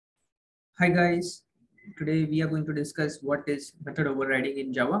Hi guys, today we are going to discuss what is method overriding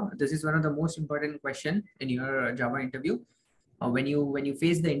in Java. This is one of the most important question in your Java interview. When you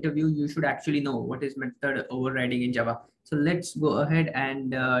face the interview, you should actually know what is method overriding in Java. So let's go ahead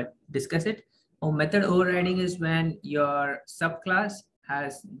and discuss it. Method overriding is when your subclass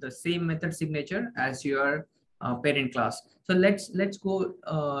has the same method signature as your parent class. So let's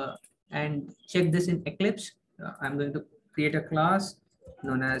go and check this in Eclipse. I'm going to create a class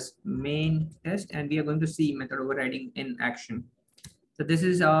known as main test, and we are going to see method overriding in action. So this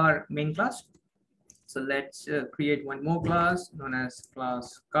is our main class. So let's create one more class known as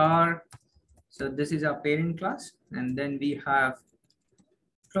class car. So this is our parent class, and then we have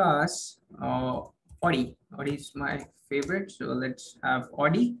class Audi. Audi is my favorite, so let's have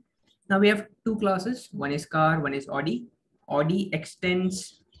Audi. Now we have two classes. One is car, one is Audi. Audi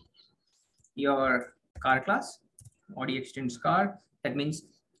extends your car class. Audi extends car. That means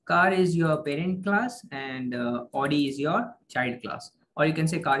car is your parent class and Audi is your child class. Or you can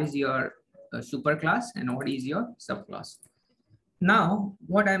say car is your super class and Audi is your subclass. Now,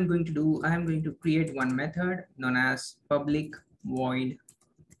 what I'm going to do, I'm going to create one method known as public void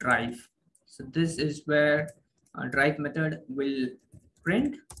drive. So this is where a drive method will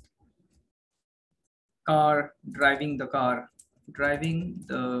print car driving the car, driving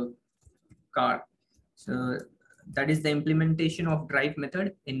the car. So that is the implementation of drive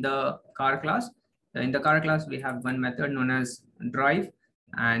method in the car class. In the car class, we have one method known as drive,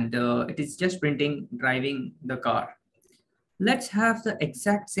 and it is just printing driving the car. Let's have the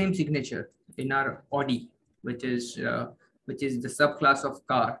exact same signature in our Audi, which is the subclass of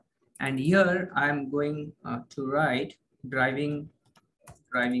car. And here I'm going to write driving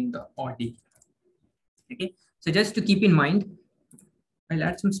the Audi. Okay, so just to keep in mind, I'll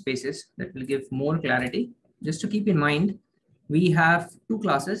add some spaces that will give more clarity. Just to keep in mind, we have two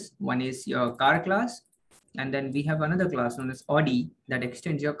classes. One is your car class, and then we have another class known as Audi that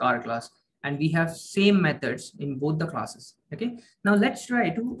extends your car class. And we have same methods in both the classes. Okay, now let's try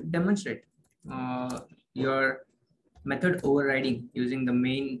to demonstrate your method overriding using the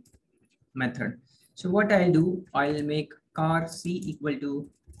main method. So what I'll do, I'll make car C equal to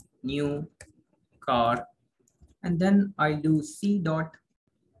new car, and then I do C dot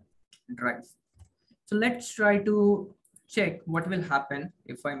drive. So let's try to check what will happen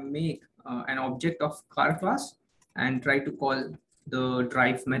if I make an object of car class and try to call the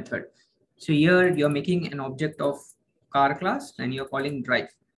drive method. So here you're making an object of car class and you're calling drive.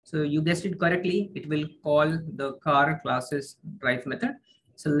 So you guessed it correctly. It will call the car class's drive method.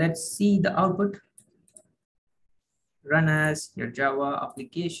 So let's see the output. Run as your Java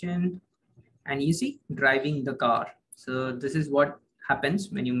application, and you see driving the car. So this is what happens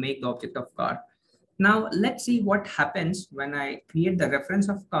when you make the object of car. Now let's see what happens when I create the reference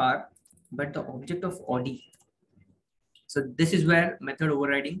of car, but the object of Audi. So this is where method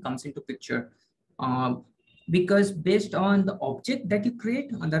overriding comes into picture. Because based on the object that you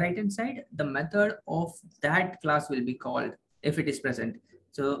create on the right hand side, the method of that class will be called if it is present.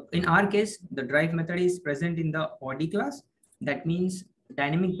 So in our case, the drive method is present in the Audi class. That means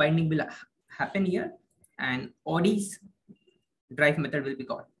dynamic binding will happen here and Audi's drive method will be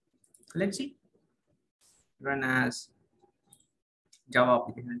called. Let's see. Run as Java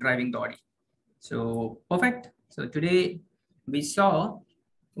application driving the Audi. So perfect. So today we saw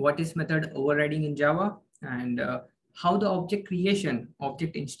what is method overriding in Java and how the object creation,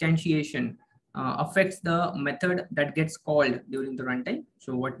 object instantiation affects the method that gets called during the runtime.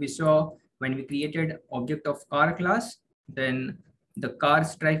 So what we saw when we created object of car class, then the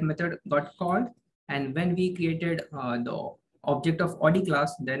car's drive method got called. And when we created the object of Audi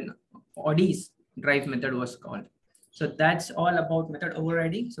class, then Audi's drive method was called. So that's all about method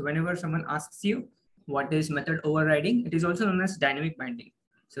overriding. So whenever someone asks you what is method overriding, it is also known as dynamic binding.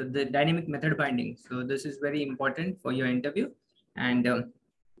 So the dynamic method binding. So this is very important for your interview. And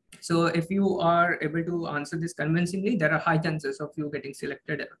so if you are able to answer this convincingly, there are high chances of you getting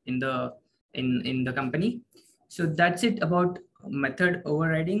selected in the company. So that's it about method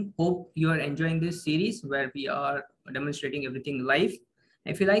overriding. Hope you are enjoying this series where we are demonstrating everything live.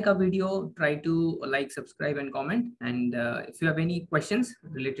 If you like our video, try to like, subscribe, and comment. And if you have any questions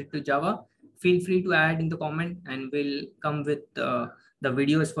related to Java, feel free to add in the comment and we'll come with the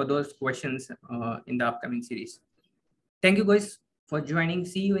videos for those questions in the upcoming series. Thank you guys for joining.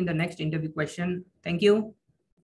 See you in the next interview question. Thank you.